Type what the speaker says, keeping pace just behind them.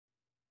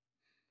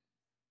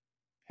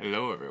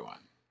Hello,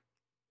 everyone.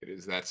 It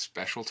is that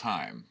special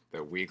time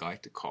that we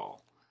like to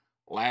call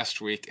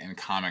Last Week in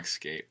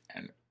Comicsgate,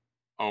 and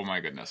oh my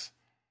goodness.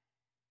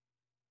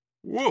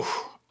 Woo!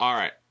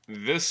 Alright,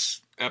 this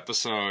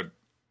episode,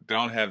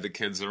 don't have the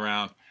kids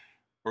around,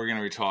 we're going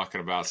to be talking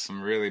about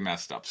some really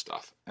messed up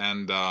stuff.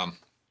 And, look,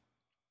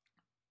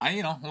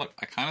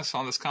 I kind of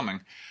saw this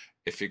coming.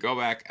 If you go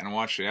back and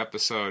watch the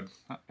episode,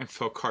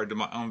 info card to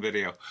my own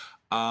video,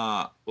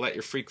 Let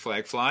Your Freak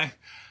Flag Fly,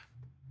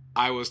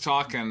 I was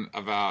talking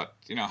about,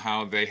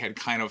 how they had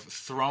kind of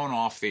thrown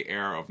off the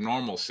air of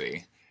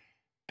normalcy,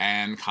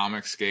 and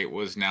Comicsgate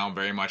was now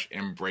very much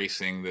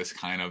embracing this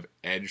kind of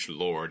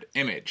edgelord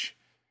image.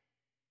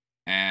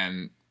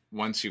 And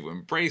once you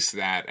embrace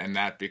that, and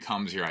that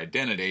becomes your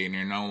identity, and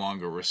you're no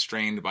longer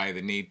restrained by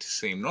the need to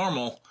seem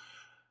normal,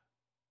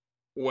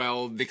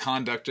 well, the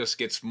conduct just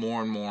gets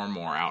more and more and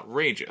more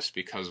outrageous,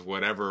 because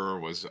whatever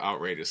was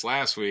outrageous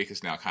last week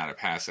is now kind of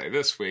passé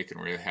this week, and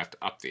we really have to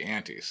up the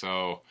ante.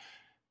 So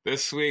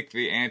this week,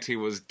 the ante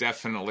was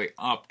definitely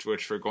upped,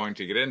 which we're going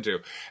to get into.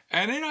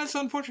 And, it's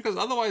unfortunate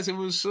because otherwise it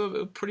was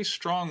a pretty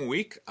strong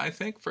week, I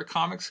think, for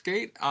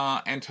Comicsgate.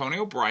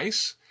 Antonio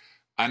Brice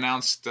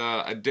announced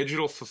a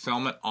digital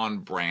fulfillment on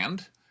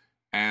brand,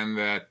 and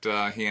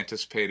that he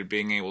anticipated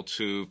being able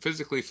to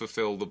physically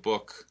fulfill the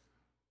book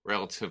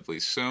relatively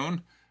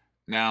soon.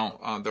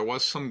 Now, there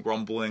was some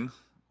grumbling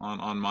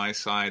on my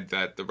side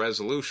that the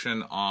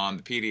resolution on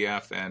the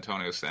PDF that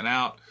Antonio sent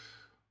out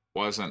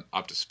wasn't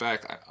up to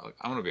spec.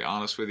 I'm going to be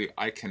honest with you,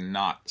 I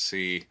cannot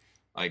see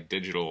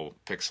digital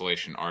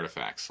pixelation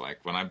artifacts.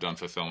 When I've done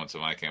fulfillments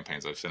of my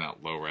campaigns, I've sent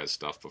out low-res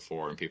stuff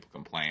before and people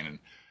complain, and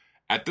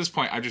at this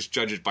point I just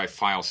judge it by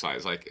file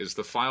size. Is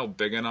the file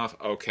big enough?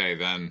 Okay,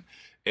 then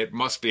it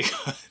must be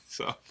good.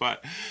 So,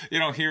 but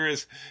here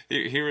is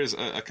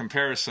a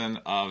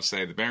comparison of,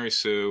 say, the Mary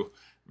Sue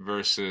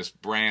versus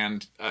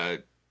brand.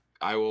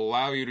 I will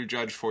allow you to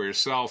judge for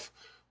yourself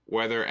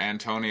whether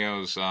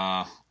Antonio's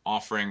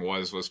offering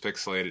was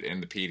pixelated in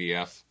the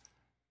PDF,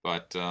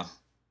 but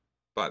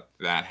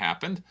that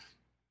happened.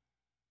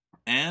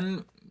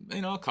 And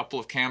a couple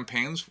of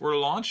campaigns were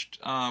launched.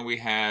 We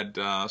had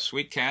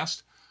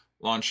Sweetcast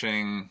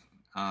launching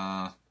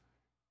a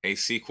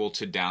sequel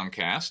to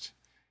Downcast,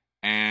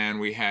 and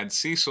we had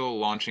Cecil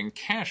launching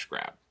Cash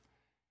Grab.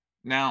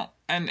 Now,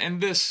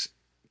 and this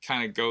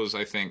kind of goes,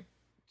 I think,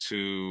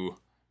 to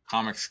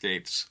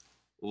Comicsgate's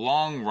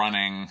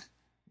long-running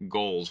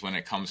goals when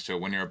it comes to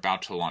when you're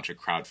about to launch a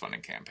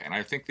crowdfunding campaign.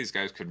 I think these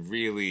guys could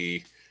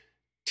really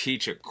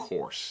teach a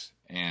course,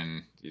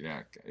 and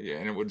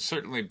and it would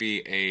certainly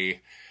be a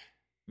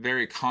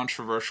very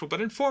controversial but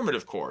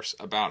informative course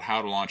about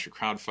how to launch your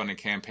crowdfunding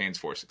campaigns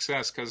for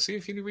success. Because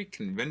if you read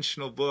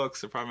conventional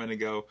books, they're probably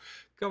going to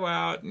go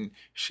out and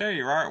share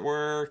your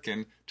artwork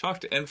and talk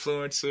to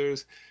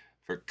influencers.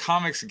 For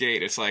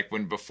Comicsgate, it's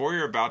when before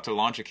you're about to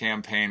launch a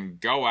campaign,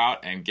 go out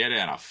and get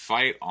in a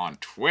fight on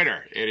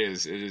Twitter. It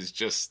is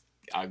just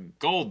a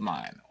gold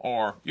mine,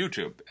 or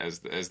YouTube, as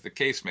the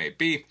case may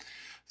be.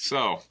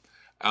 So,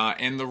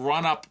 in the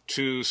run-up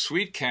to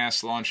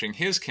Sweetcast launching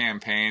his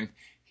campaign,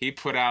 he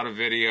put out a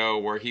video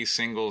where he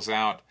singles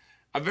out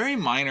a very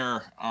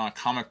minor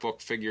comic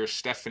book figure,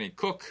 Stephanie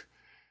Cooke,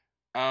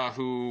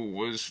 who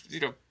was,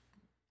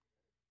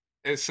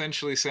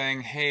 essentially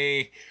saying,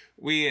 hey,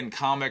 we in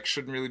comics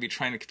shouldn't really be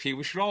trying to compete.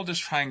 We should all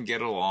just try and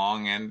get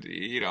along. And,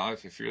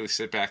 if you really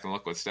sit back and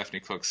look what Stephanie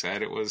Cooke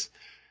said, it was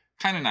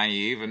kind of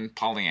naive and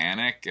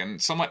Pollyannic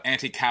and somewhat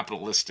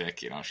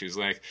anti-capitalistic. She's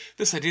like,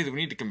 this idea that we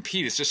need to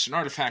compete is just an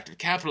artifact of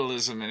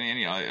capitalism.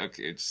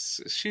 And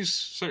she's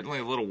certainly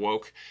a little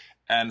woke.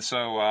 And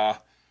so,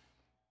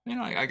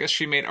 I guess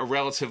she made a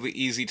relatively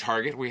easy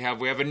target. We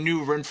have a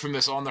new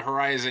infamous on the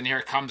horizon. Here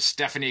comes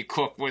Stephanie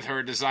Cooke with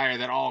her desire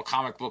that all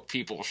comic book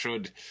people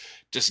should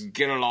just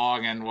get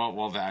along, and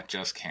well, that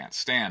just can't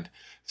stand.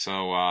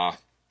 So,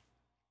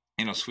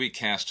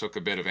 Sweetcast took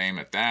a bit of aim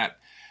at that,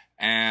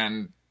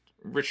 and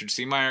Richard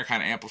C Meyer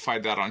kind of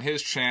amplified that on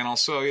his channel.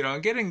 So,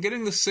 getting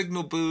the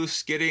signal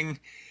boost, getting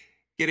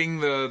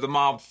the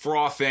mob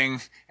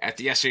frothing at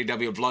the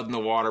SJW Blood in the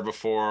Water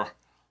before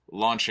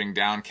launching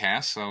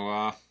Downcast.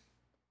 So,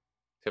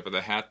 tip of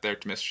the hat there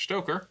to Mr.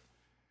 Stoker.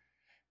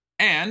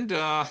 And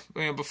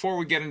before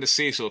we get into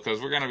Cecil, because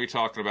we're going to be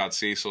talking about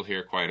Cecil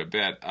here quite a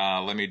bit,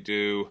 let me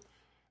do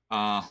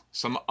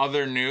some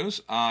other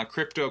news.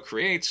 Crypto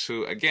Creates,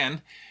 who,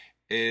 again,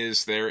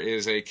 there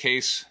is a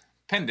case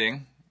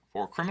pending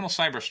for criminal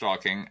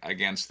cyberstalking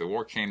against the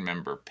Warcane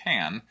member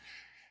Pan,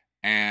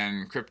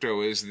 and Crypto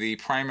is the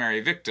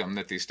primary victim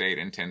that the state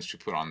intends to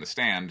put on the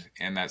stand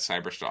in that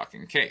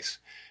cyberstalking case.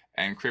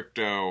 And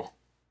Crypto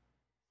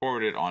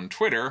forwarded on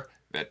Twitter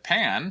that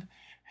Pan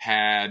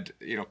had,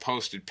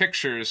 posted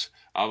pictures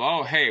of,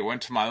 oh, hey,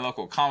 went to my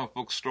local comic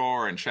book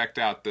store and checked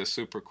out this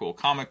super cool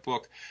comic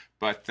book,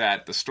 but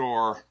that the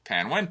store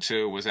Pan went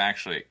to was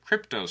actually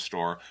Crypto's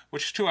store,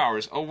 which is 2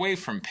 hours away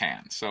from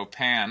Pan. So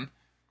Pan,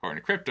 according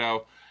to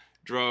Crypto,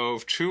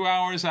 drove 2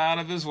 hours out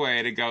of his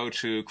way to go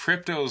to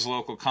Crypto's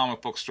local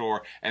comic book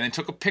store and then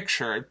took a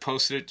picture and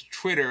posted it to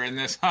Twitter, and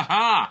this,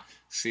 haha,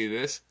 see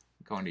this?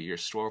 going to your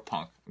store,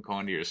 punk. I'm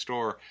going to your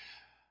store.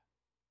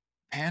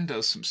 Pan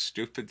does some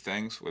stupid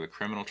things with a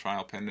criminal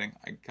trial pending.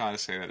 I gotta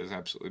say that is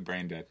absolutely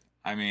brain dead.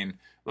 I mean,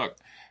 look,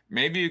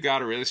 maybe you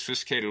got a really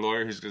sophisticated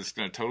lawyer who's just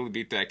going to totally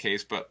beat that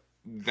case, but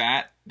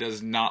that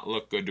does not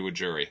look good to a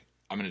jury.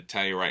 I'm going to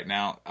tell you right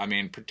now. I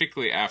mean,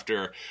 particularly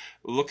after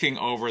looking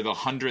over the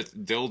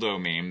 100th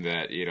dildo meme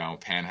that, you know,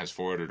 Pan has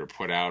forwarded or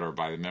put out or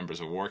by the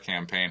members of War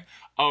Campaign.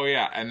 Oh,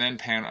 yeah, and then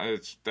Pan,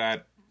 it's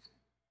that,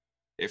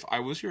 if I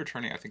was your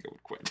attorney, I think I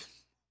would quit.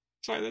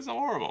 Sorry, that's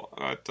horrible.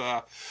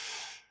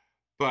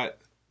 But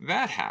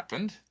that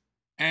happened,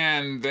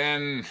 and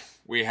then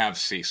we have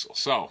Cecil.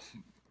 So,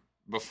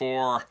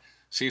 before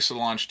Cecil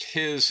launched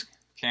his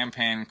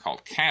campaign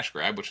called Cash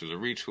Grab, which was a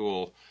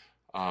retool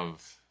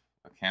of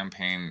a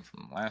campaign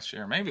from last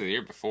year, maybe the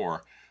year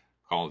before,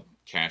 called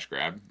Cash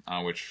Grab,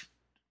 which,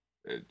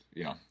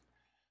 you know,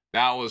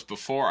 that was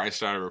before I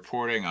started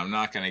reporting. I'm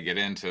not going to get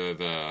into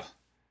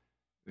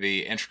the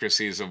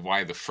intricacies of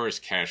why the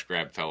first Cash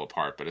Grab fell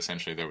apart, but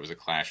essentially there was a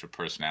clash of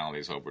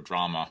personalities over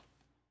drama.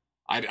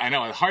 I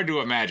know, it's hard to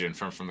imagine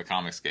from the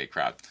Comicsgate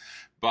crowd.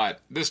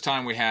 But this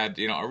time we had,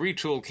 you know, a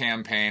retool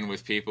campaign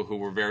with people who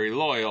were very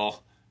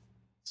loyal,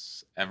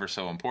 ever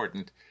so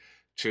important,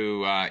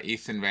 to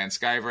Ethan Van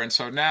Sciver. And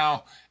so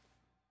now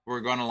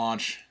we're going to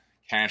launch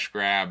Cash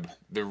Grab,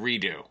 the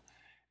redo.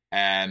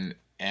 And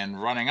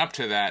running up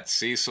to that,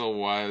 Cecil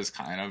was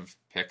kind of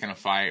picking a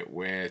fight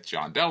with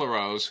John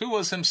Delarose, who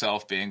was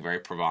himself being very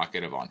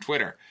provocative on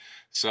Twitter.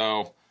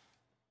 So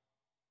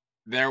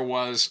there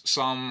was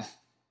some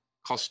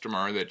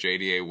customer that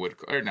JDA would,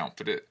 or no,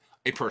 but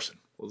a person.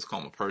 Let's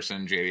call him a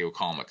person. JD will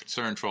call him a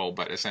concern troll,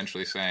 but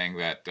essentially saying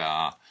that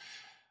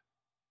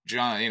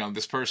John, you know,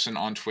 this person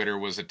on Twitter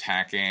was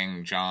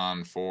attacking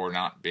John for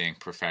not being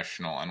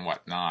professional and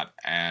whatnot,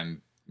 and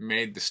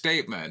made the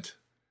statement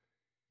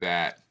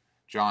that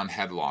John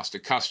had lost a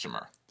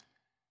customer.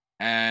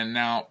 And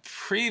now,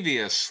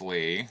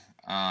 previously,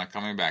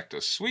 coming back to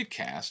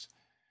Sweetcast,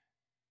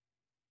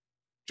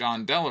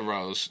 John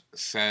Delarose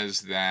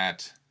says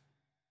that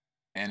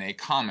in a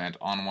comment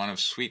on one of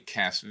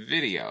Sweetcast's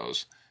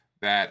videos,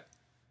 that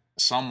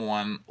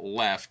someone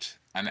left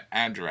an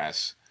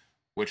address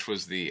which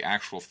was the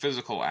actual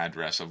physical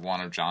address of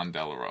one of John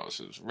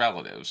Delarose's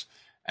relatives,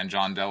 and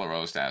John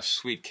Delarose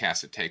asked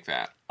Sweetcast to take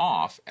that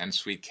off, and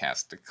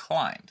Sweetcast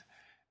declined.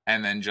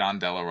 And then John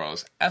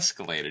Delarose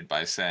escalated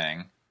by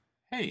saying,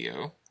 hey,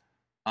 you,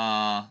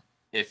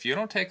 if you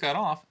don't take that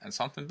off and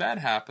something bad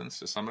happens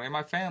to somebody in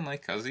my family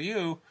because of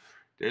you,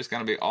 there's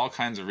going to be all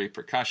kinds of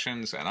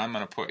repercussions, and I'm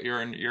going to put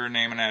your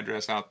name and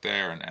address out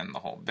there and the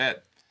whole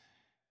bit.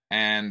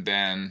 And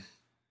then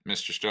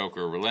Mr.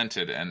 Stoker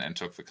relented and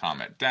took the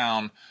comment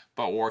down,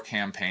 but War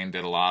Campaign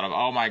did a lot of,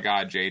 oh my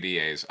God,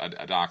 JDA's a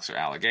doxer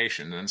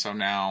allegation. And so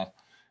now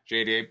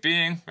JDA,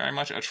 being very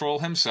much a troll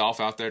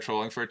himself out there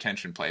trolling for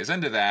attention, plays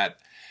into that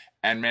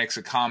and makes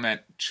a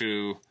comment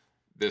to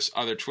this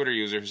other Twitter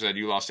user who said,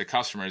 you lost a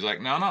customer. He's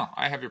like, no,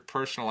 I have your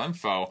personal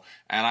info,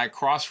 and I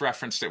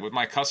cross-referenced it with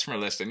my customer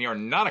list, and you're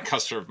not a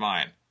customer of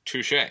mine.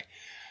 Touche.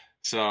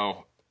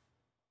 So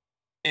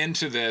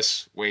into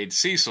this wade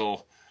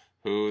Cecil,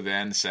 who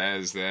then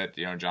says that,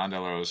 you know, John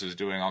Delarose is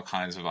doing all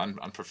kinds of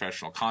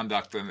unprofessional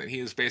conduct and that he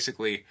is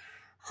basically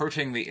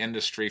hurting the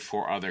industry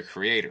for other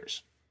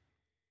creators.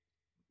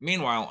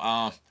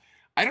 Meanwhile,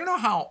 I don't know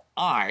how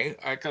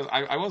because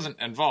I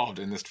wasn't involved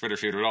in this Twitter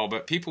feud at all,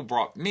 but people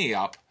brought me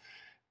up,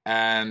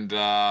 and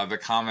the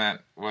comment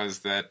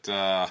was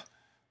that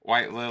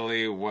White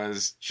Lily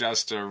was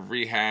just a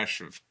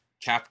rehash of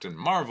Captain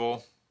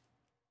Marvel,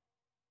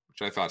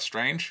 which I thought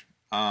strange,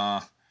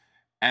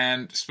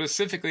 and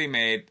specifically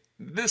made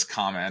this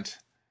comment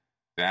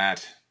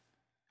that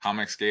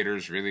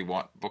Comicsgaters really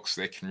want books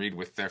they can read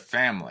with their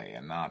family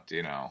and not,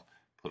 you know,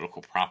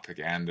 political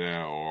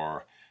propaganda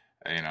or,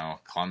 you know,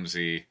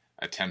 clumsy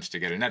attempts to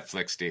get a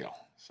Netflix deal.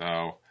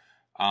 So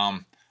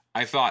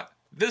I thought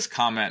this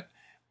comment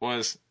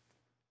was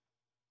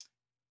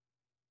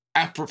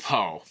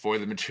apropos for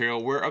the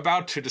material we're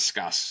about to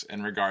discuss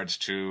in regards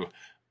to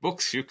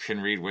books you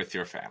can read with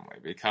your family,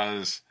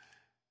 because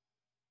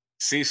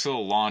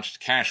Cecil launched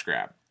Cash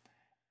Grab,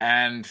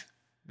 and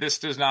this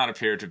does not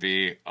appear to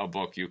be a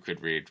book you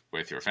could read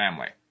with your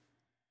family,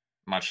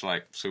 much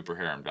like Super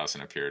Harem doesn't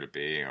appear to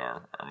be,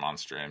 or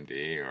Monster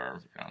MD,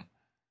 or, you know,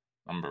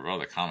 a number of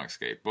other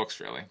Comicsgate books,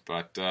 really.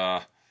 But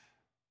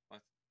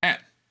and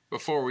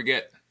before we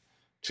get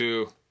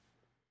to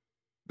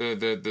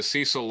the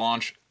Cecil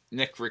launch,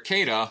 Nick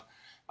Rekieta,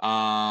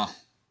 from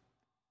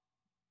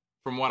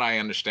what I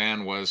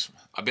understand, was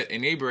a bit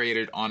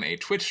inebriated on a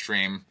Twitch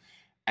stream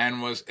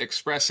and was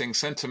expressing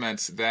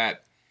sentiments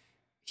that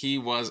he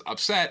was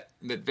upset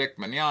that Vic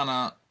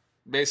Mignogna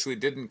basically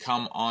didn't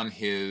come on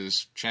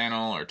his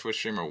channel or Twitch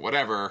stream or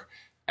whatever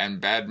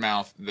and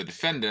badmouth the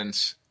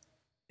defendants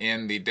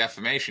in the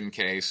defamation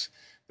case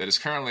that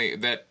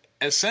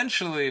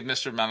essentially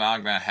Mr.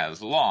 Mignogna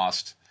has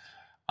lost,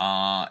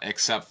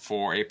 except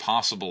for a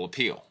possible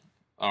appeal,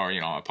 or, you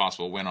know, a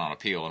possible win on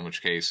appeal, in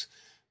which case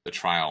the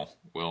trial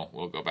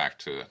will go back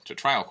to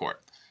trial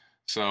court.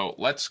 So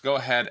let's go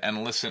ahead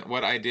and listen.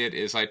 What I did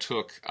is I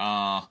took,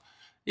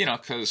 you know,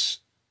 because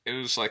it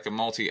was like a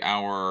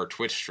multi-hour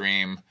Twitch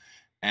stream,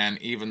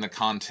 and even the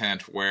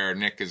content where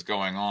Nick is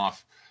going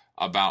off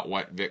about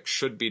what Vic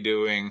should be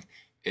doing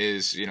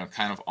is, you know,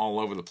 kind of all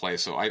over the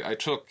place. So I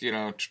took, you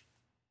know,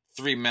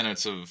 3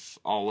 minutes of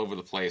all over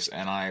the place,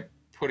 and I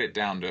put it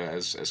down to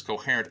as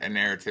coherent a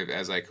narrative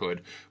as I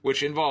could,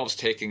 which involves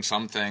taking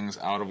some things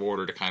out of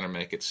order to kind of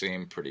make it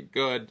seem pretty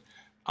good.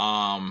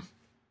 I've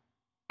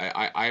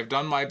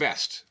done my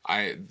best.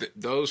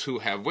 Those who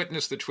have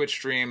witnessed the Twitch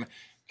stream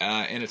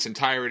in its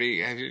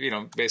entirety have, you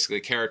know,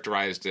 basically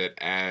characterized it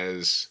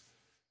as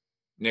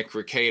Nick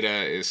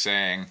Rekieta is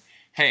saying,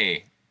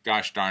 hey,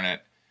 gosh darn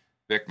it,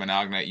 Vic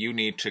Monogna, you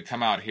need to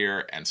come out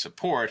here and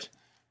support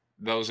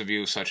those of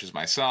you such as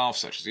myself,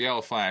 such as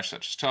Yellow Flash,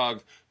 such as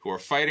Tug, who are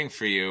fighting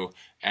for you,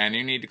 and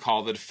you need to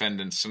call the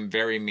defendants some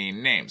very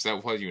mean names.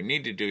 That's what you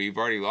need to do. You've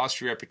already lost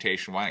your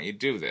reputation. Why don't you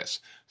do this?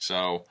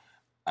 So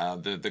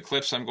the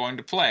clips I'm going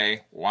to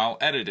play, while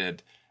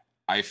edited,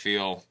 I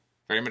feel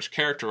very much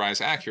characterize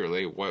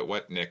accurately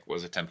what Nick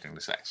was attempting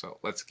to say. So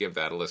let's give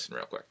that a listen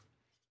real quick.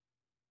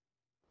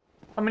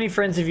 How many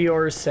friends of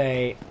yours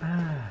say,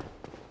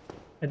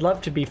 I'd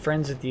love to be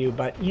friends with you,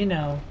 but, you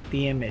know,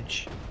 the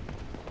image.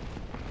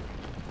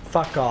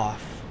 Fuck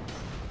off.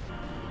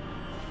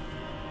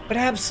 But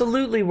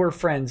absolutely we're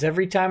friends.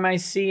 Every time I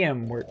see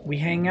him, we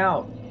hang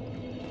out.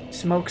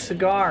 Smoke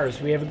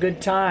cigars. We have a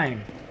good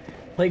time.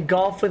 Play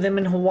golf with him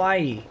in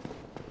Hawaii.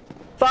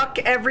 Fuck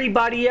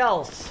everybody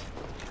else.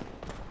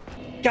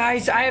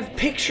 Guys, I have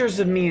pictures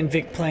of me and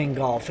Vic playing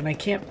golf, and I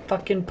can't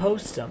fucking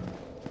post them.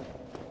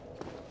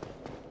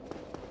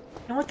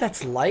 You know what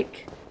that's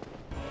like?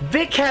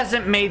 Vic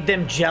hasn't made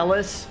them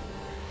jealous.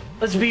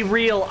 Let's be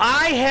real.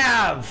 I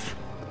have!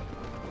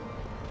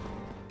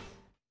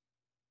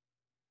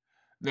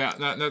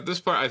 Now, this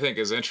part I think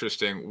is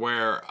interesting,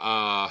 where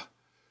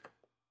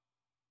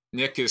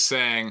Nick is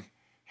saying,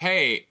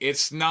 hey,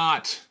 it's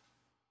not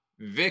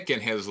Vic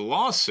and his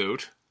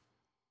lawsuit,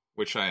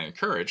 which I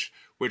encourage,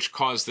 which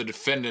caused the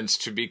defendants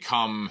to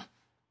become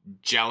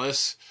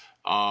jealous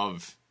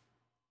of,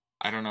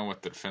 I don't know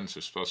what the defendants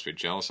are supposed to be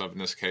jealous of in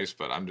this case,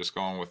 but I'm just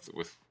going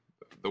with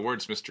the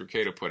words Mr.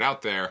 Rekieta put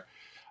out there.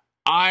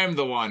 I'm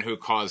the one who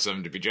caused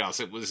them to be jealous.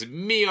 It was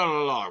me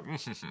all along. All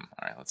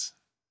right, let's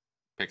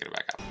pick it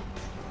back up.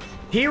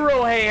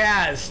 Hero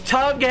has,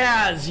 Tug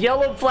has,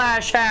 Yellow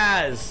Flash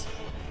has.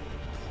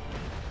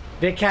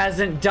 Vic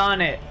hasn't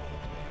done it.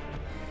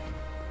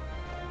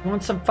 You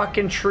want some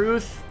fucking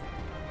truth?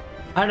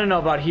 I don't know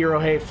about Hero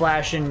Hate,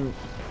 Flash, and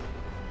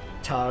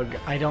Tug.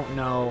 I don't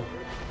know.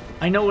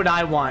 I know what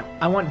I want.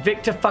 I want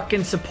Vic to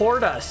fucking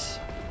support us.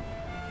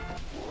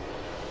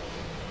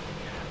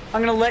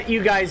 I'm gonna let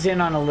you guys in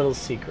on a little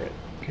secret,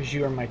 because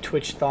you are my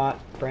Twitch thought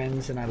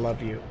friends and I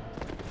love you.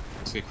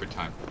 Secret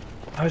time.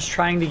 I was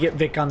trying to get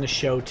Vic on the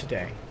show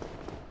today.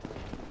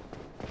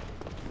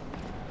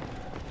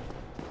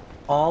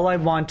 All I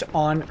want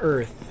on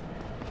earth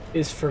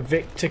is for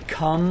Vic to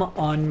come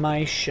on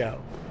my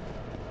show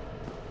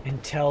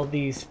and tell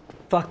these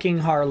fucking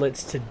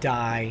harlots to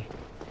die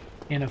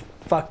in a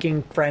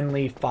fucking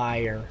friendly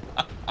fire.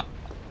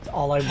 That's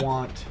all I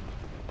want.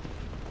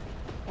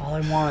 All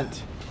I want.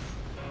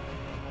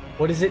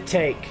 What does it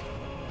take?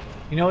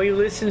 You know who he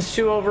listens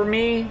to over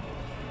me?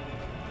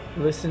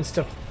 He listens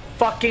to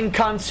fucking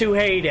cunts who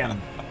hate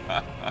him.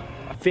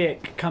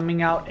 Vic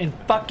coming out and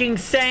fucking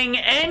saying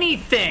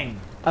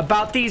anything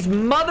about these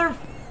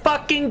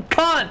motherfucking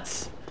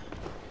cunts.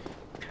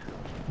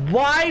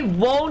 Why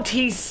won't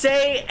he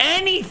say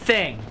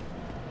anything?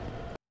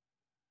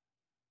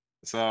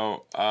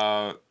 So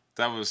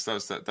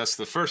that's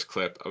the first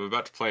clip. I'm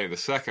about to play the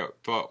second.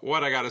 But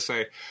what I gotta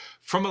say,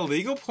 from a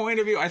legal point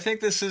of view, I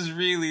think this is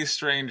really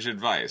strange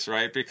advice,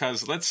 right?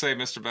 Because let's say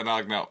Mr.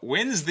 Monogna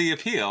wins the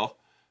appeal.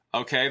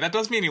 Okay, that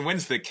doesn't mean he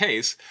wins the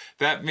case.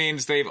 That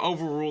means they've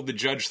overruled the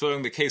judge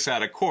throwing the case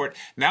out of court.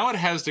 Now it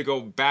has to go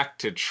back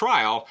to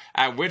trial,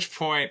 at which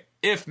point,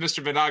 if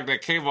Mr.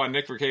 Monogna came on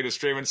Nick Rekieta's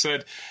stream and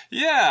said,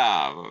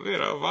 yeah, you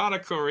know,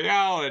 Monica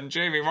Real and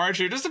Jamie March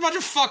are just a bunch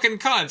of fucking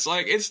cunts,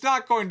 like, it's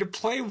not going to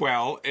play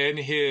well in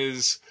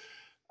his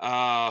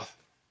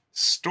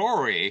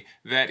story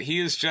that he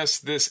is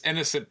just this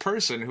innocent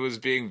person who is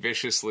being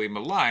viciously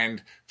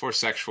maligned for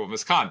sexual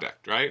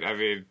misconduct, right? I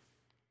mean,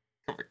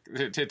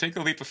 take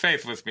a leap of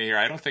faith with me here.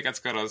 I don't think that's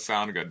going to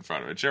sound good in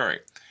front of a jury.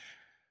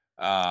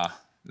 Now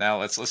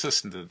let's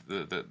listen to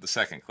the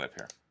second clip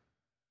here.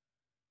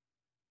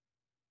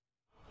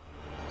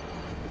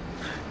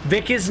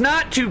 Vic is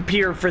not too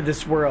pure for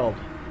this world.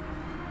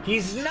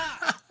 He's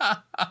not.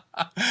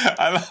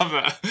 I love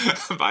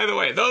that. By the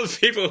way, those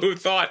people who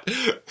thought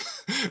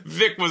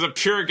Vic was a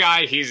pure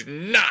guy, he's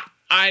not.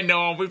 I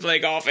know him. We play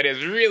golf and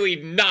he's really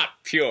not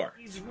pure.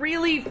 He's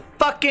really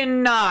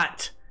fucking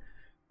not.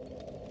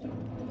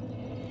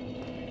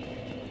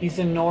 He's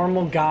a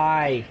normal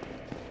guy.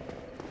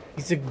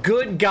 He's a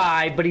good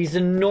guy, but he's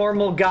a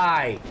normal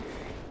guy.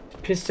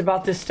 Pissed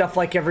about this stuff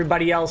like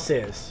everybody else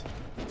is.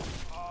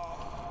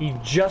 He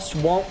just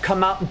won't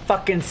come out and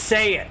fucking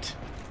say it.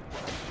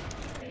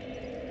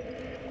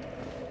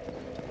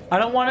 I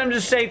don't want him to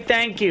say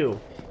thank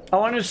you. I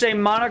want him to say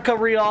Monica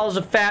Rial is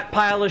a fat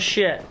pile of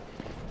shit.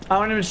 I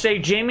want him to say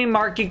Jamie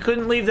Markey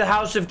couldn't leave the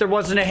house if there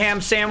wasn't a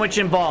ham sandwich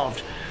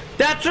involved.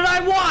 That's what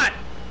I want!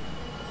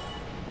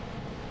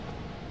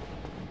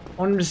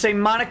 I want him to say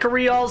Monica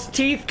Rial's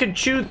teeth could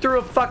chew through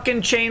a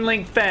fucking chain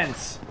link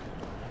fence.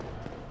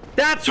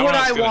 That's what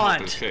I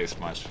want. This case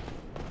much.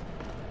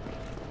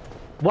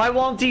 Why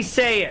won't he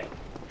say it?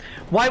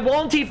 Why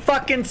won't he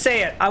fucking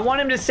say it? I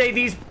want him to say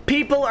these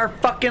people are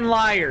fucking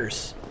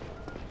liars.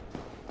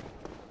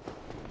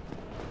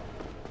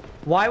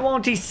 Why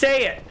won't he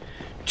say it?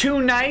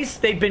 Too nice?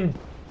 They've been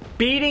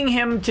beating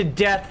him to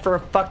death for a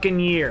fucking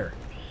year.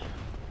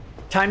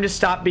 Time to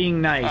stop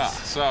being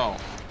nice.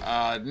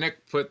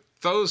 Nick put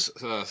those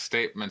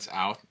statements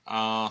out.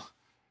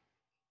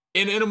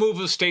 In a move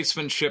of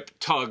statesmanship,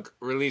 Tug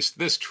released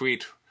this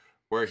tweet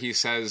where he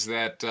says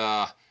that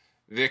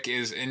Vic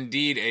is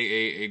indeed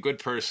a good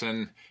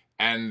person,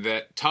 and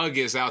that Tug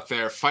is out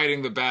there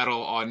fighting the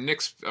battle on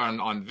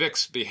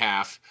Vic's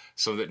behalf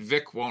so that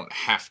Vic won't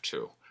have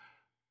to.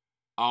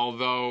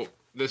 Although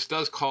this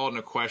does call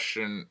into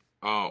question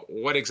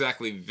what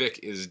exactly Vic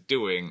is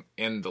doing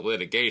in the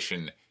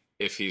litigation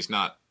if he's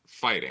not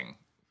fighting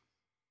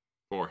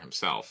for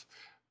himself.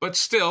 But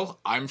still,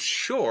 I'm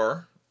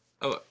sure...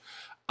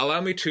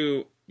 allow me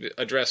to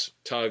address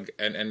Tug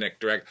and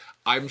Nick direct.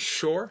 I'm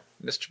sure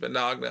Mr.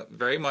 Benagna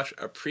very much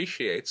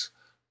appreciates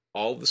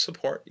all the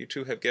support you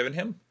two have given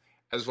him,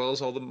 as well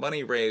as all the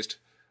money raised,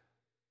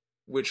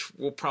 which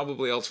will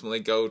probably ultimately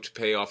go to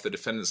pay off the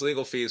defendant's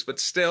legal fees. But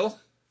still,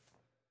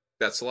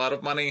 that's a lot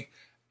of money,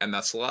 and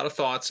that's a lot of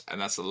thoughts, and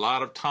that's a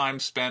lot of time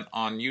spent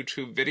on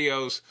YouTube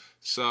videos.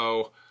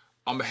 So,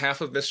 on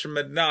behalf of Mr.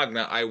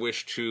 Benagna, I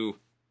wish to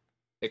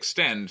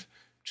extend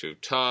to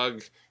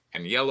Tug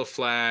and Yellow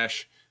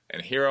Flash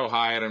and Hero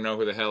High, I don't know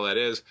who the hell that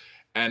is,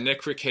 and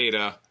Nick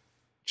Rekieta,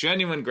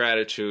 genuine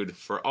gratitude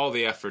for all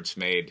the efforts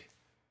made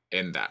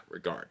in that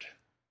regard.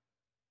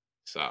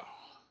 So,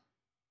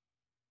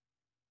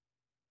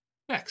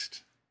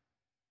 next.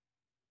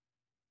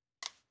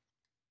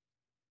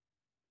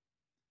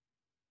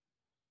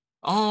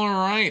 All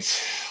right,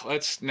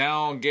 let's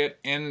now get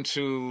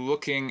into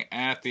looking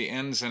at the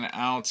ins and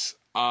outs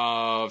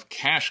of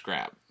Cash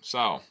Grab.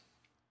 So,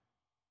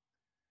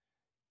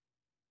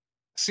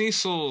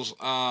 Cecil's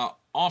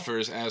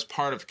offers as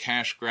part of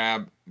Cash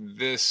Grab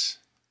this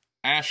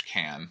ash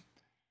can,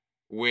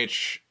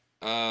 which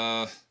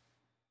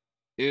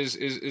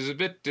is a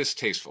bit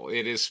distasteful.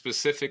 It is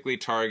specifically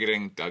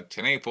targeting Doug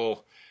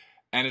TenNapel,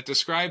 and it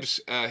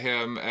describes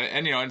him,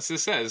 and it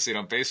says,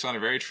 based on a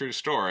very true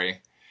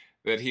story,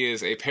 that he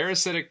is a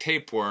parasitic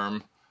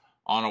tapeworm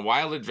on a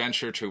wild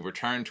adventure to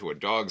return to a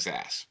dog's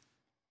ass.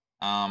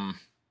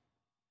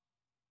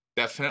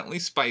 Definitely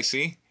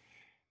spicy.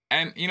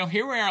 And,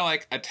 here we are,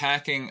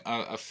 attacking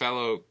a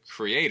fellow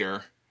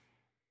creator.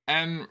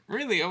 And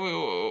really,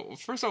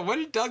 first of all, what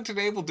did Doug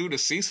TenNapel do to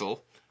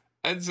Cecil?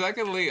 And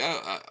secondly,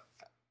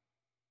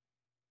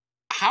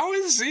 how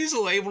is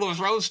Cecil able to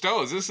throw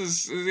stones? This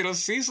is,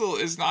 Cecil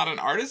is not an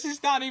artist.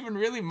 He's not even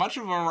really much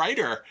of a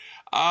writer.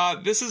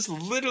 This is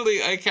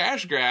literally a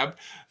cash grab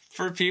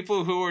for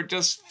people who are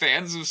just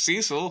fans of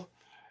Cecil,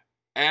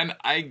 and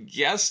I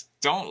guess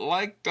don't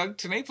like Doug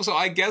TenNapel. So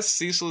I guess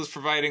Cecil is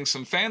providing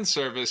some fan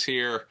service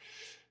here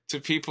to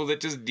people that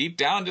just deep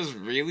down just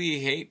really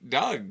hate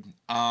Doug.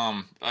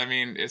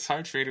 It's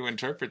hard for me to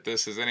interpret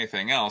this as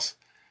anything else.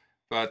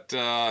 But,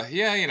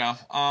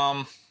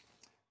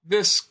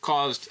 this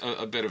caused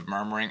a bit of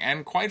murmuring,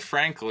 and quite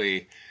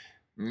frankly,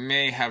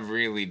 may have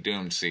really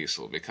doomed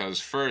Cecil, because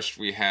first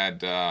we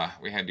had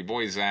your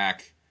boy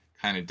Zach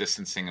kind of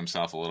distancing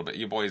himself a little bit.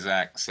 Your boy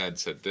Zach said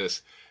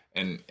this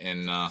in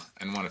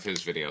one of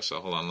his videos.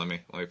 So hold on, let me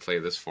play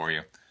this for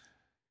you.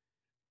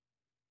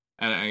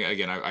 And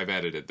again, I've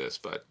edited this,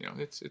 but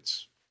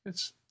it's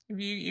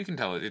you can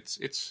tell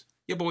it's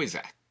your boy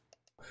Zach.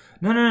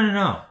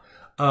 No.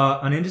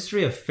 An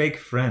industry of fake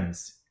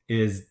friends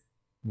is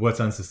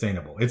what's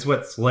unsustainable. It's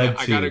what's led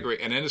to... I gotta agree.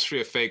 An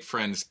industry of fake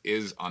friends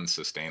is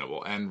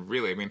unsustainable. And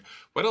really,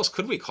 what else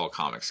could we call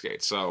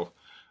Comicsgate? So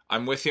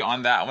I'm with you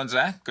on that one,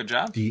 Zach. Good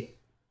job. The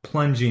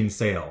plunging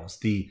sales,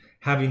 the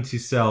having to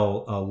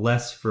sell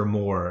less for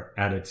more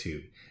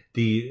attitude,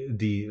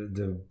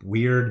 the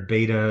weird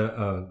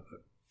beta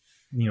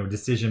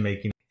decision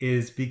making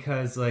is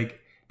because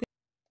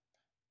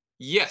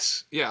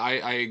Yes. Yeah,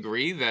 I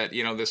agree that,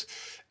 this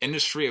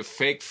industry of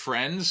fake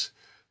friends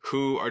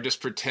who are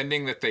just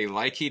pretending that they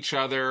like each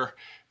other,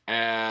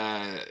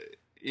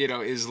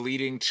 is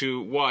leading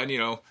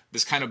to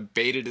this kind of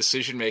beta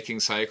decision-making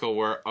cycle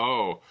where,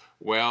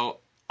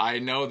 I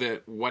know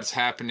that what's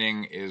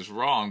happening is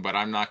wrong, but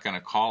I'm not going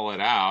to call it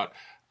out.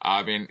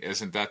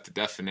 Isn't that the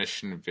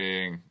definition of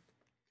being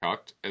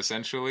cucked,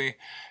 essentially?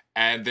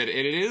 And that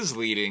it is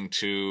leading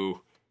to,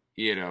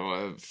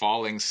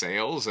 falling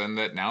sales, and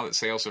that now that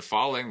sales are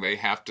falling, they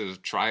have to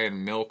try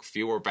and milk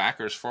fewer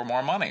backers for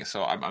more money.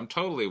 So I'm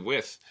totally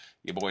with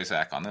your boy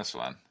Zach on this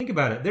one. Think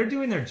about it. They're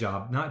doing their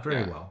job not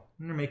very well.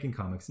 And they're making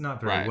comics not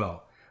very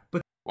well.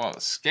 But well,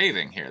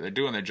 scathing here. They're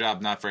doing their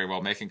job not very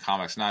well, making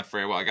comics not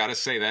very well. I gotta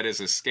say, that is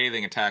a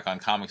scathing attack on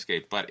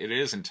Comicsgate, but it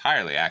is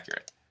entirely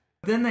accurate.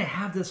 Then they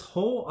have this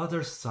whole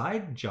other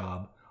side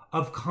job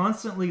of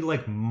constantly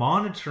like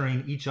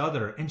monitoring each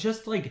other and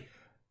just like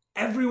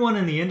everyone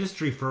in the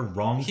industry for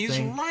wrong things.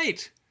 He's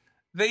right.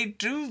 They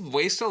do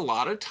waste a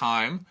lot of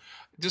time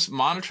just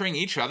monitoring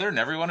each other and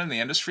everyone in the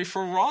industry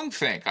for wrong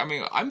thing. I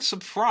mean, I'm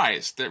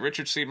surprised that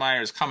Richard C.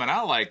 Meyer is coming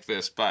out like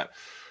this, but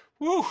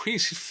whew,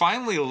 he's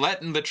finally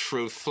letting the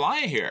truth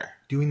fly here.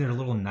 Doing their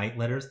little night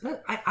letters.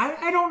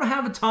 I don't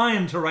have a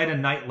time to write a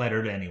night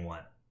letter to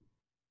anyone.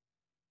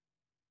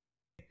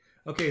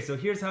 Okay, so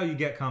here's how you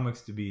get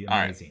comics to be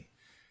amazing. Right.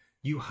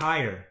 You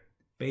hire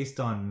based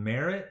on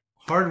merit,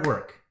 hard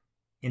work,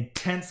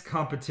 intense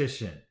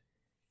competition.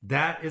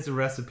 That is a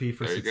recipe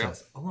for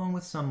success, along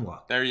with some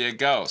luck. There you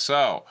go.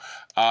 So,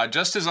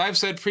 just as I've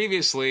said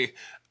previously,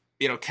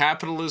 you know,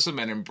 capitalism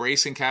and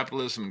embracing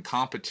capitalism and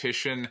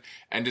competition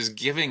and just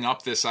giving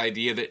up this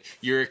idea that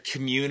you're a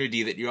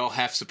community, that you all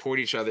have to support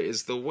each other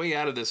is the way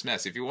out of this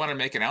mess. If you want to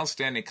make an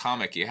outstanding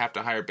comic, you have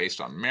to hire based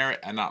on merit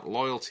and not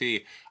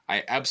loyalty.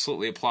 I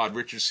absolutely applaud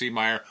Richard C.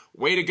 Meyer.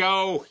 Way to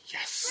go.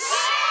 Yes.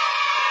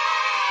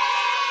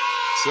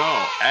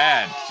 So,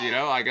 and, you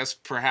know, I guess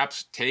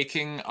perhaps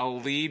taking a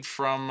lead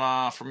from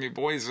your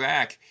boy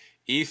Zach,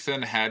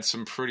 Ethan had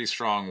some pretty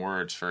strong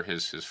words for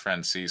his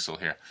friend Cecil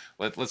here.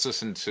 Let's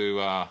listen to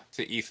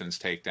Ethan's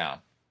takedown.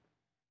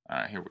 All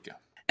right, here we go.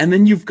 And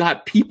then you've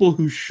got people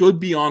who should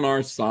be on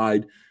our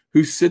side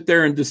who sit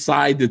there and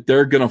decide that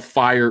they're going to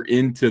fire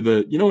into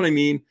the, you know what I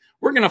mean?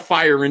 We're going to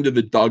fire into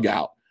the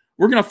dugout.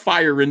 We're going to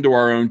fire into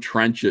our own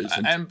trenches.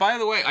 And by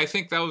the way, I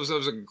think that was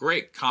a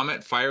great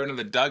comment, fire into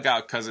the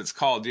dugout, because it's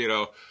called, you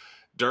know,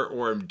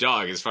 Dirtworm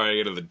Doug is firing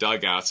into the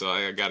dugout. So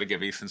I got to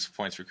give Ethan some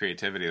points for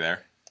creativity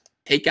there.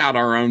 Take out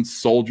our own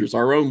soldiers,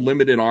 our own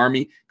limited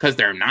army, because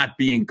they're not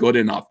being good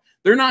enough.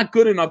 They're not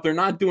good enough. They're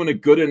not doing a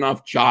good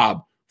enough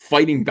job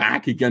fighting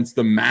back against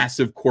the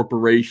massive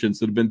corporations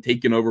that have been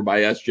taken over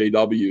by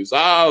SJWs.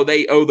 Oh,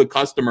 they owe the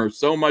customers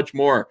so much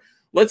more.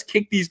 Let's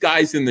kick these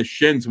guys in the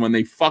shins when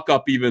they fuck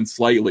up even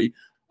slightly.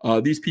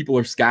 These people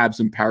are scabs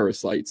and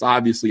parasites,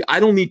 obviously. I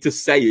don't need to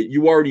say it.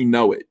 You already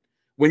know it.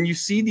 When you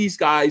see these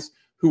guys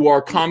who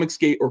are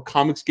Comicsgate or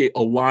Comicsgate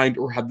aligned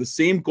or have the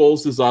same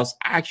goals as us,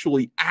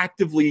 actually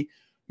actively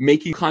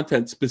making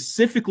content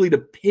specifically to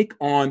pick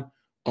on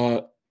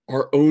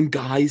our own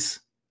guys,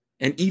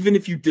 and even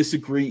if you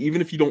disagree,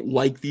 even if you don't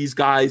like these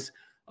guys,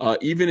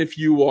 even if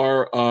you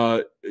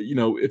are, you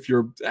know, if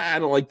you're, I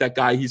don't like that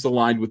guy, he's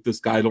aligned with this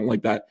guy, I don't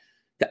like that,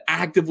 to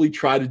actively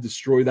try to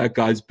destroy that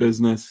guy's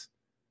business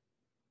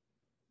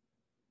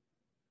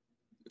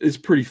is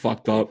pretty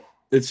fucked up.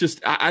 It's just,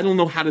 I don't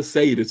know how to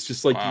say it. It's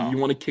just like, wow. You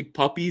want to kick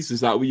puppies?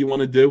 Is that what you want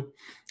to do?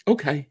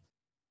 Okay.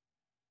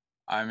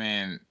 I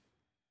mean,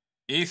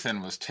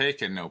 Ethan was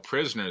taking no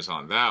prisoners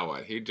on that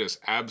one. He just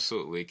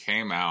absolutely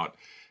came out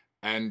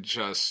and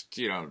just,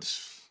 you know,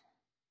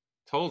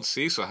 told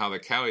Cecil how the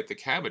cow ate the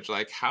cabbage.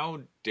 Like,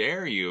 how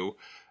dare you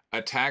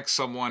attack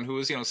someone who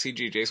is, you know,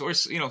 CG adjacent, or,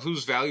 you know,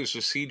 whose values are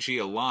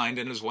CG aligned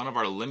and is one of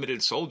our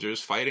limited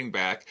soldiers fighting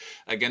back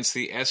against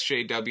the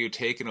SJW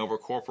taken over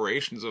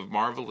corporations of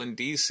Marvel and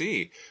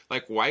DC.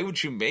 Like, why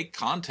would you make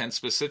content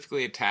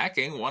specifically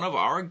attacking one of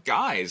our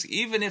guys?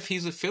 Even if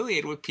he's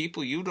affiliated with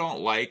people you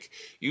don't like,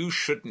 you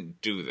shouldn't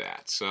do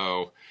that.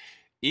 So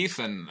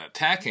Ethan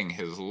attacking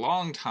his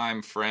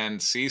longtime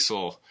friend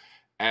Cecil,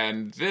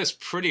 and this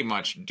pretty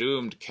much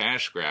doomed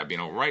cash grab, you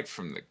know, right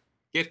from the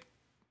get.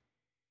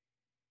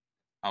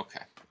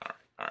 Okay.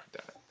 All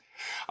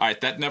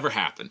right. That never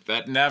happened.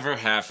 That never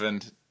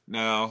happened.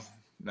 No.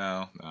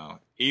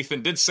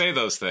 Ethan did say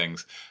those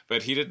things,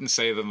 but he didn't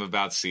say them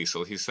about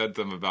Cecil. He said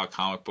them about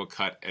Comic Book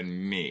Cut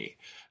and me.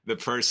 The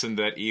person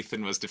that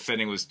Ethan was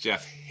defending was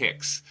Jeff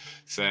Hicks,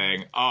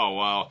 saying, oh,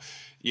 well,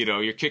 you know,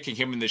 you're kicking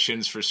him in the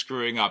shins for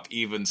screwing up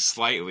even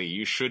slightly.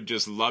 You should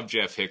just love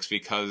Jeff Hicks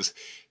because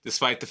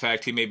despite the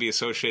fact he may be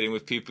associating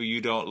with people you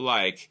don't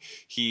like,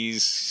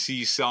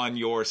 he's on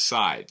your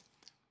side.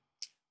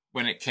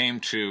 When it came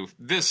to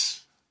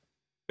this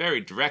very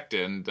direct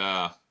and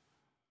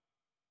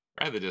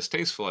rather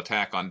distasteful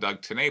attack on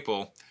Doug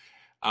TenNapel.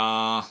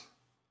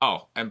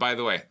 Oh, and by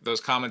the way, those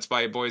comments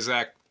by your boy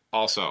Zach,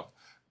 also,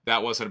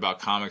 that wasn't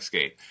about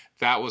Comicsgate.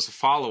 That was a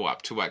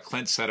follow-up to what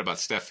Clint said about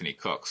Stephanie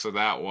Cooke. So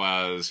that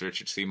was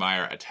Richard C.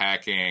 Meyer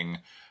attacking,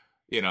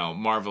 you know,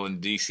 Marvel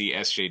and DC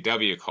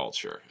SJW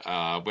culture.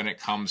 When it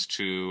comes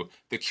to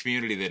the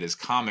community that is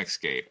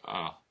Comicsgate,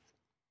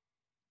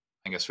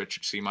 I guess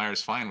Richard C. Meyer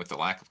is fine with the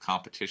lack of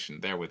competition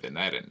there within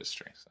that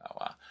industry.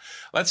 So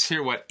let's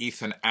hear what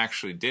Ethan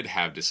actually did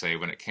have to say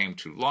when it came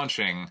to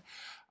launching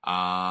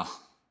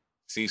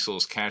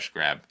Cecil's cash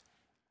grab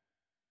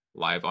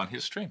live on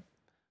his stream.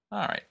 All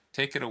right,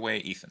 take it away,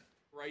 Ethan.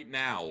 Right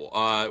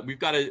now, we've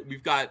got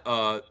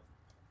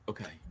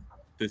okay,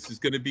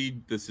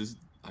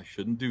 I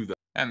shouldn't do that.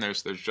 And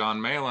there's John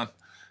Malin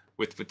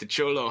with the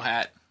Cholo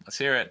hat. Let's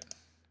hear it.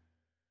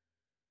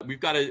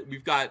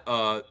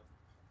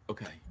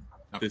 Okay.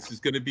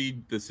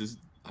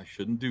 I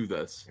shouldn't do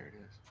this. There it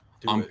is.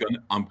 I'm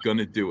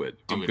gonna do it.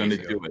 I'm gonna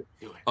do it.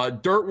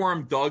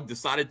 Dirtworm Doug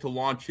decided to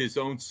launch his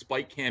own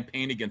spite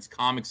campaign against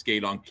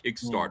Comicsgate on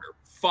Kickstarter.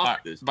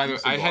 Fuck this. By the way,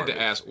 I had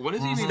to ask, what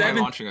does he mean by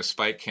launching a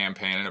spite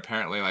campaign? And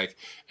apparently, like,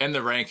 in the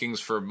rankings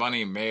for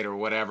money made or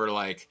whatever,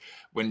 like,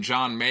 when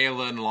John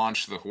Malin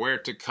launched the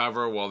Huerta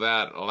cover, well,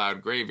 that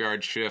allowed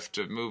Graveyard Shift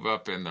to move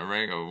up in the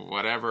rank of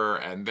whatever,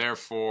 and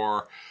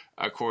therefore,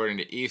 according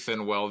to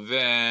Ethan, well,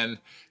 then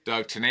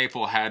Doug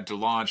TenNapel had to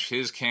launch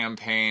his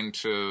campaign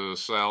to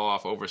sell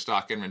off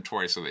overstock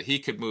inventory so that he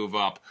could move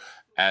up,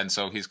 and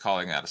so he's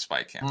calling that a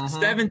spite campaign.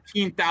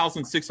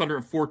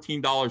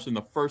 $17,614 in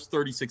the first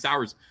 36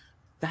 hours.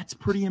 That's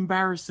pretty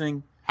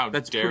embarrassing.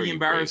 That's pretty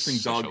embarrassing,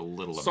 Doug.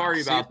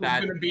 Sorry about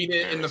that. Cecil's going to beat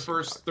it in the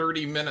first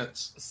 30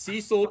 minutes.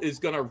 Cecil is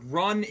going to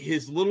run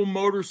his little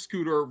motor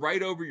scooter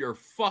right over your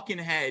fucking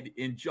head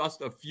in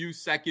just a few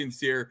seconds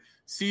here.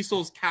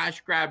 Cecil's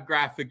cash grab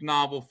graphic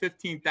novel,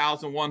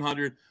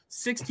 $15,100,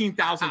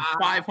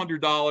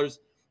 $16,500.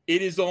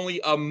 It is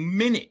only a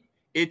minute.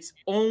 It's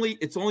only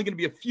going to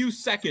be a few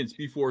seconds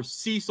before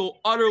Cecil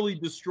utterly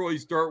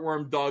destroys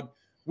Dirtworm Doug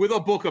with a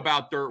book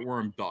about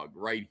Dirtworm Doug,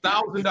 right?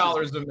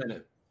 $1,000 a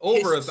minute.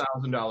 Over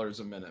 $1,000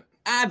 a minute.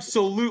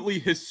 Absolutely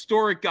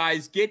historic,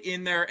 guys. Get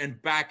in there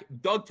and back.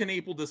 Doug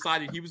TenNapel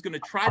decided he was going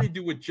to try to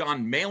do what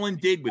John Malin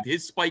did with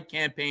his spite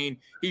campaign.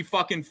 He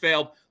fucking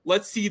failed.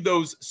 Let's see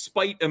those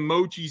spite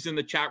emojis in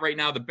the chat right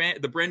now. The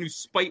brand new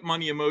spite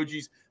money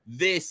emojis.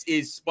 This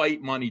is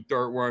spite money,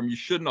 Dirtworm. You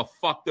shouldn't have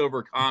fucked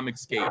over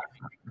Comicsgate.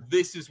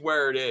 This is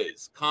where it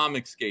is.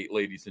 Comicsgate,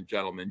 ladies and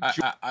gentlemen.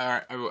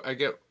 I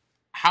get...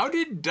 How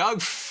did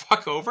Doug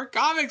fuck over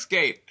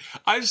Comicsgate?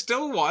 I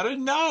still want to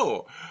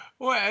know.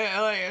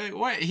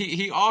 What?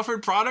 He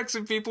offered products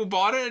and people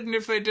bought it, and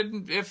if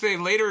they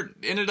later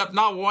ended up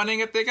not wanting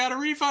it, they got a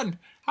refund.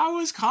 How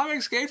was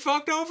Comicsgate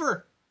fucked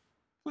over?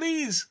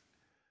 Please.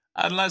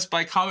 Unless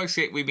by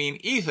Comicsgate we mean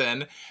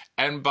Ethan,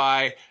 and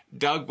by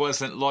Doug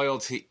wasn't loyal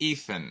to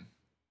Ethan.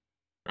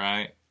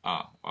 Right?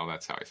 Oh, well,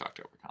 that's how he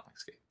fucked over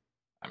Comicsgate.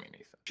 I mean,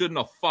 Ethan. Shouldn't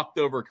have fucked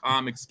over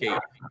Comicsgate.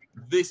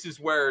 This is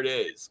where it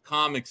is.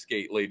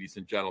 Comicsgate, ladies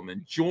and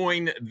gentlemen.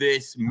 Join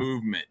this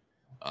movement.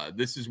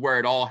 This is where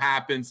it all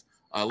happens.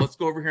 Let's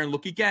go over here and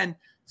look again.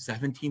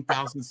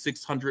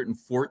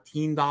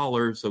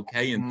 $17,614,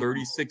 okay, in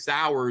 36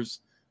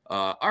 hours.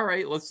 All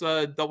right, let's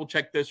double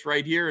check this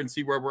right here and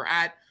see where we're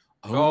at.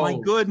 Oh my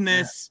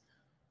goodness.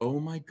 Yeah. Oh,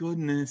 my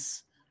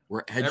goodness.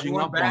 We're edging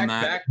up on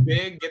that. Back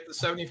big. Get the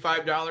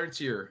 $75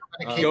 tier.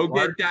 Go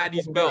get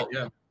Daddy's belt.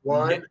 Yeah.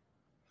 One.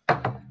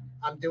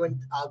 I'm doing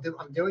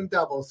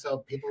double, so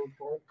people.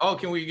 Oh,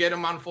 can we get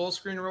him on full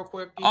screen real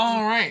quick? Ethan?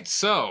 All right,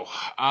 so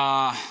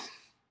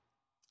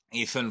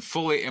Ethan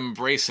fully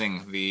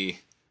embracing the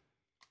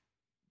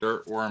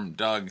Dirtworm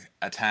Doug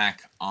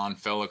attack on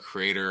fellow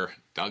creator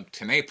Doug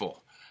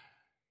TenNapel,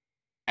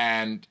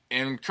 and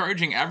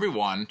encouraging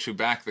everyone to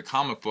back the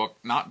comic book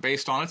not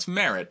based on its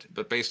merit,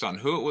 but based on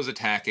who it was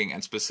attacking,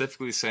 and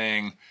specifically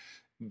saying,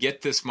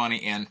 get this money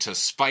in to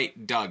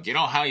spite Doug. You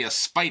know how you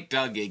spite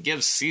Doug? You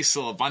give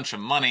Cecil a bunch of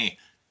money.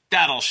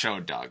 That'll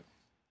show Doug.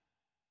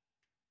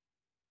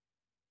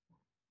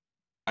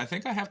 I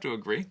think I have to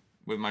agree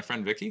with my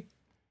friend Vicky,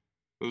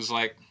 who's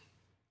like,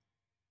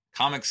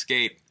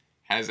 Comicsgate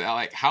has,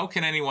 like, how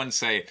can anyone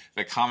say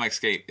that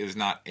Comicsgate is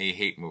not a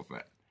hate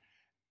movement?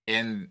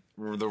 In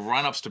the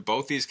run-ups to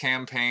both these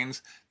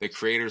campaigns, the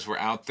creators were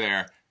out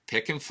there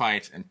picking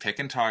fights and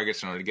picking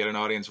targets in order to get an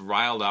audience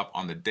riled up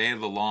on the day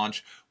of the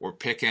launch, or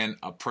picking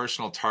a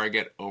personal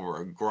target over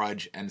a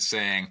grudge and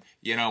saying,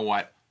 you know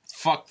what,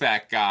 fuck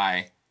that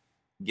guy,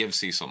 give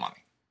Cecil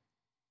money.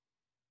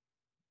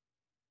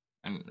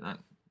 And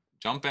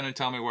jump in and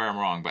tell me where I'm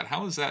wrong, but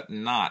how is that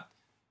not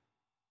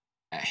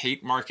a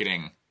hate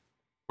marketing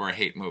or a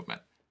hate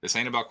movement? This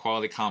ain't about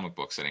quality comic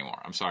books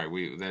anymore. I'm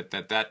sorry,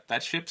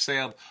 that ship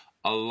sailed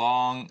a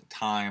long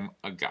time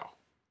ago.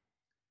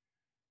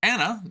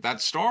 Anna,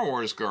 that Star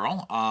Wars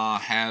girl,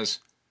 has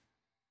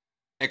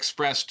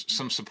expressed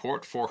some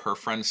support for her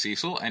friend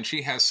Cecil, and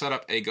she has set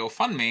up a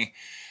GoFundMe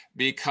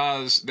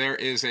because there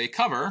is a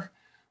cover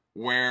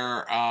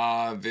where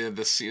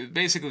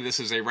basically this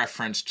is a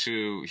reference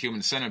to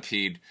Human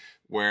Centipede,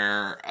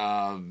 where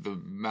the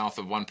mouth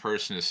of one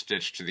person is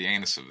stitched to the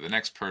anus of the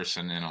next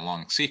person in a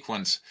long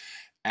sequence.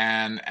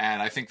 And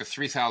at, I think, the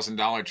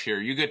 $3,000 tier,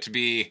 you get to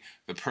be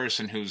the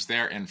person who's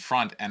there in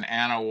front, and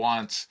Anna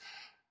wants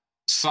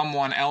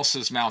someone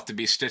else's mouth to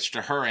be stitched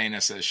to her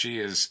anus as she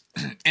is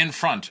in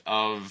front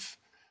of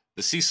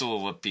the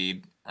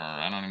Cecilipede, or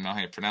I don't even know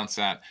how you pronounce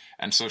that.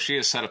 And so she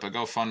has set up a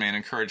GoFundMe and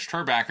encouraged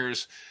her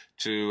backers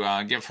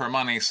to give her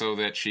money so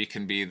that she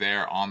can be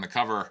there on the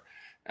cover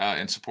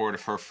in support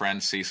of her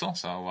friend Cecil.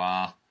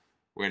 So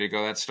way to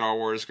go, that Star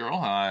Wars girl.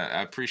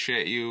 I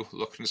appreciate you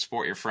looking to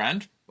support your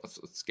friend.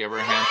 Let's give her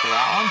a hand for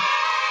that one.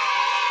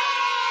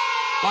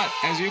 But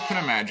as you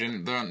can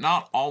imagine,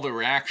 not all the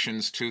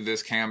reactions to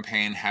this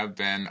campaign have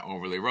been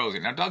overly rosy.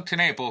 Now, Doug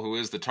TenNapel, who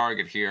is the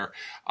target here,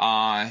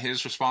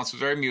 his response was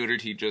very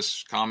muted. He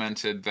just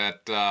commented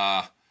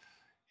that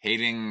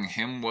hating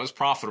him was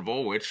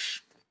profitable,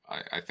 which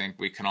I think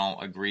we can all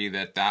agree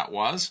that that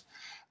was.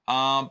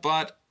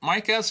 But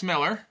Mike S.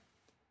 Miller,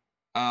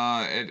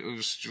 it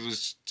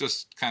was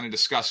just kind of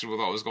disgusted with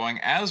what was going,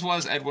 as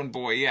was Edwin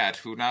Boyette,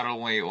 who not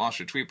only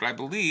launched a tweet, but I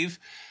believe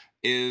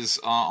is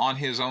on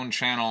his own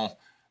channel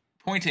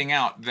pointing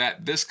out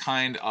that this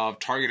kind of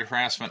targeted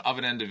harassment of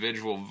an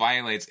individual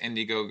violates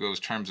Indiegogo's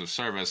terms of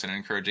service and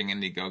encouraging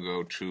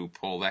Indiegogo to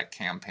pull that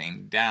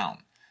campaign down.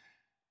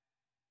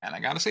 And I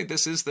gotta say,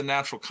 this is the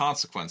natural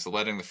consequence of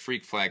letting the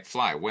freak flag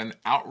fly. When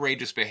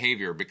outrageous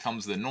behavior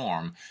becomes the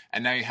norm,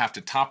 and now you have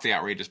to top the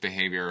outrageous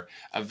behavior,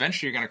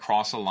 eventually you're gonna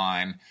cross a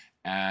line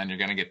and you're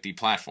gonna get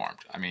deplatformed.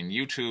 I mean,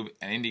 YouTube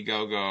and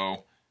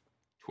Indiegogo,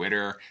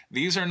 Twitter,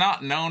 these are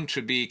not known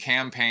to be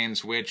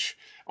campaigns which,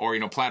 or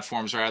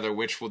platforms rather,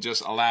 which will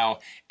just allow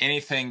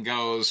anything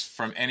goes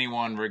from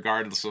anyone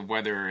regardless of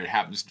whether it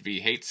happens to be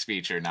hate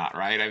speech or not,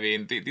 right? I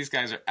mean, these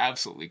guys are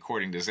absolutely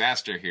courting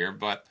disaster here,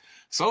 but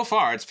so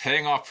far it's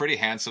paying off pretty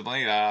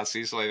handsomely.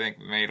 Cecil, I think,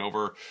 made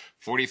over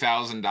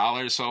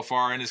 $40,000 so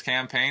far in his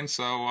campaign,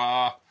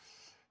 so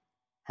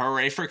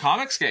hooray for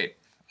Comicsgate.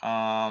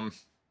 I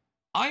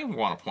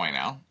want to point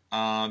out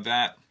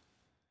that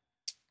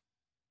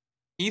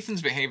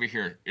Ethan's behavior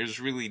here is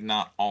really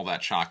not all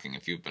that shocking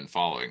if you've been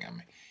following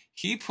him.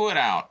 He put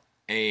out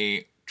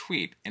a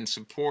tweet in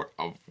support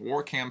of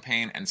War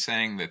Campaign and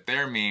saying that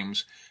their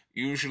memes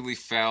usually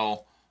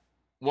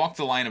walk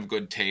the line of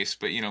good taste,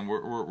 but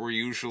we're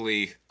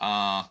usually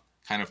kind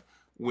of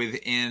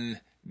within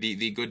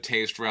the good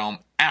taste realm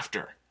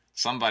after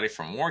somebody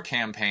from War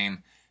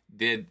Campaign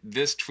did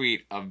this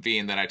tweet of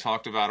Bean that I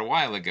talked about a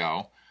while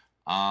ago.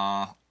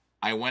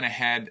 I went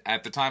ahead,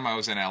 at the time I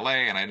was in LA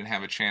and I didn't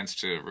have a chance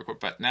to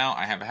record, but now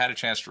I have had a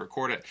chance to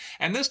record it.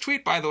 And this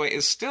tweet, by the way,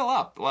 is still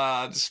up,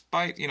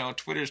 despite,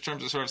 Twitter's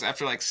terms of service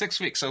after like 6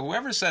 weeks. So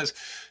whoever says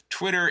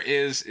Twitter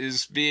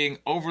is being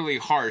overly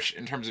harsh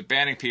in terms of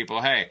banning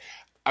people, hey,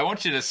 I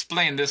want you to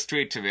explain this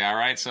tweet to me, all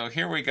right? So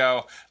here we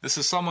go. This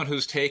is someone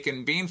who's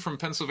taken Bean from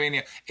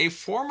Pennsylvania, a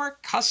former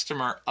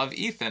customer of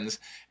Ethan's,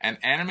 and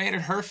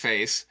animated her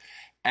face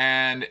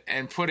and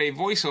put a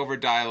voiceover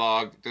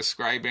dialogue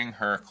describing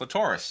her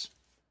clitoris.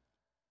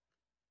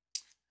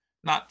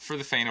 Not for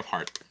the faint of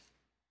heart.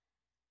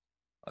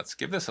 Let's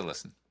give this a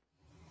listen.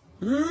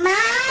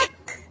 My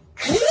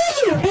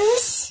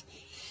clitoris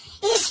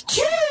is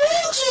 2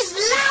 inches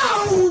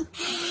long.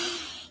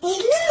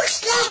 It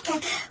looks like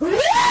a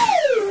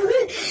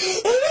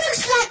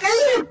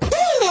little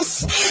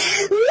penis.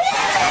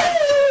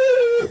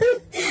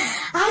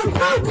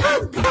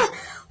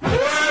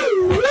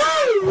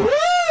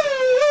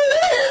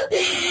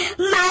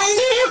 My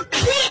little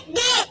clit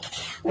dick.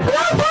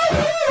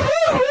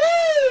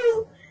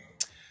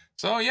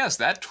 So yes,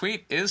 that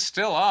tweet is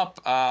still up.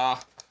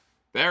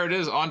 There it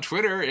is on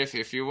Twitter.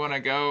 If you want to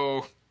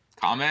go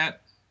comment,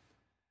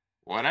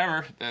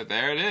 whatever,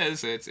 there it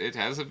is. It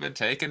hasn't been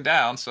taken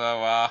down.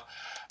 So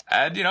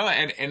and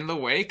in the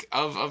wake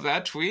of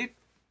that tweet,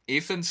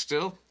 Ethan's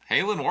still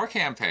hailing War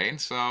Campaign.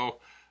 So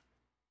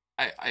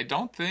I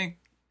don't think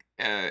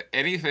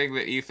anything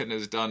that Ethan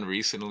has done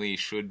recently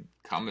should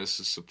come as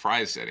a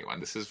surprise to anyone.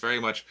 This is very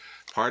much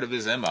part of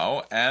his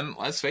MO, and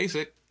let's face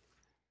it,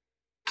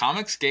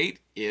 Comicsgate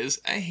is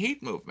a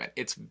hate movement.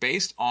 It's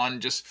based on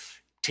just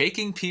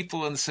taking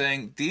people and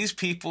saying, these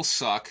people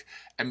suck,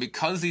 and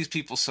because these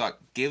people suck,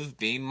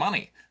 give me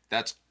money.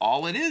 That's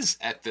all it is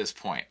at this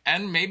point.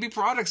 And maybe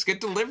products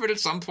get delivered at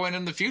some point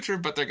in the future,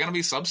 but they're going to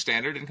be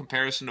substandard in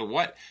comparison to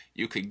what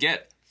you could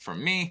get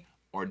from me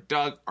or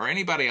Doug or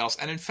anybody else.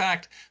 And in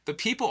fact, the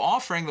people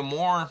offering the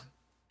more,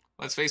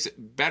 let's face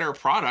it, better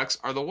products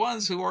are the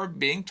ones who are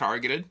being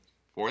targeted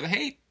for the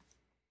hate.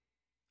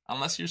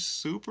 Unless you're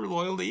super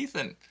loyal to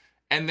Ethan.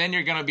 And then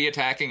you're going to be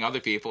attacking other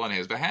people on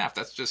his behalf.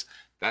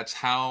 That's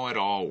how it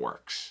all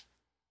works.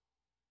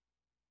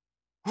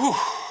 Whew.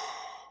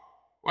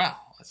 Well,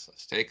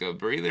 let's take a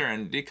breather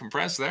and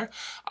decompress there.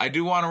 I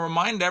do want to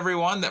remind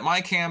everyone that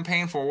my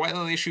campaign for White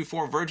Lily Issue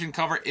 4 Virgin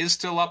cover is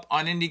still up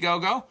on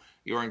Indiegogo.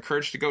 You are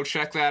encouraged to go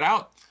check that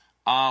out.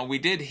 We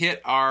did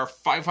hit our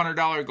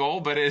 $500 goal,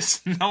 but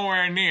it's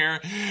nowhere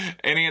near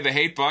any of the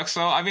hate bucks.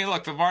 So, I mean,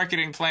 look, the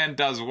marketing plan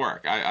does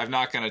work. I'm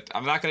not gonna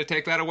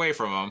take that away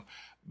from them.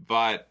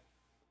 But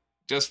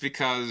just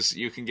because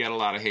you can get a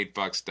lot of hate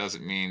bucks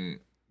doesn't mean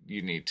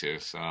you need to.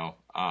 So,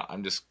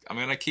 I'm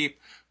gonna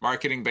keep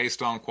marketing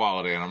based on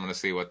quality, and I'm gonna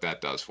see what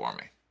that does for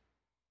me.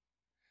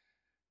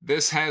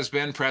 This has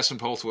been Press and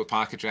Polta with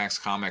Pocket Jacks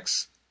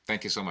Comics.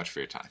 Thank you so much for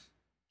your time.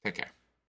 Take care.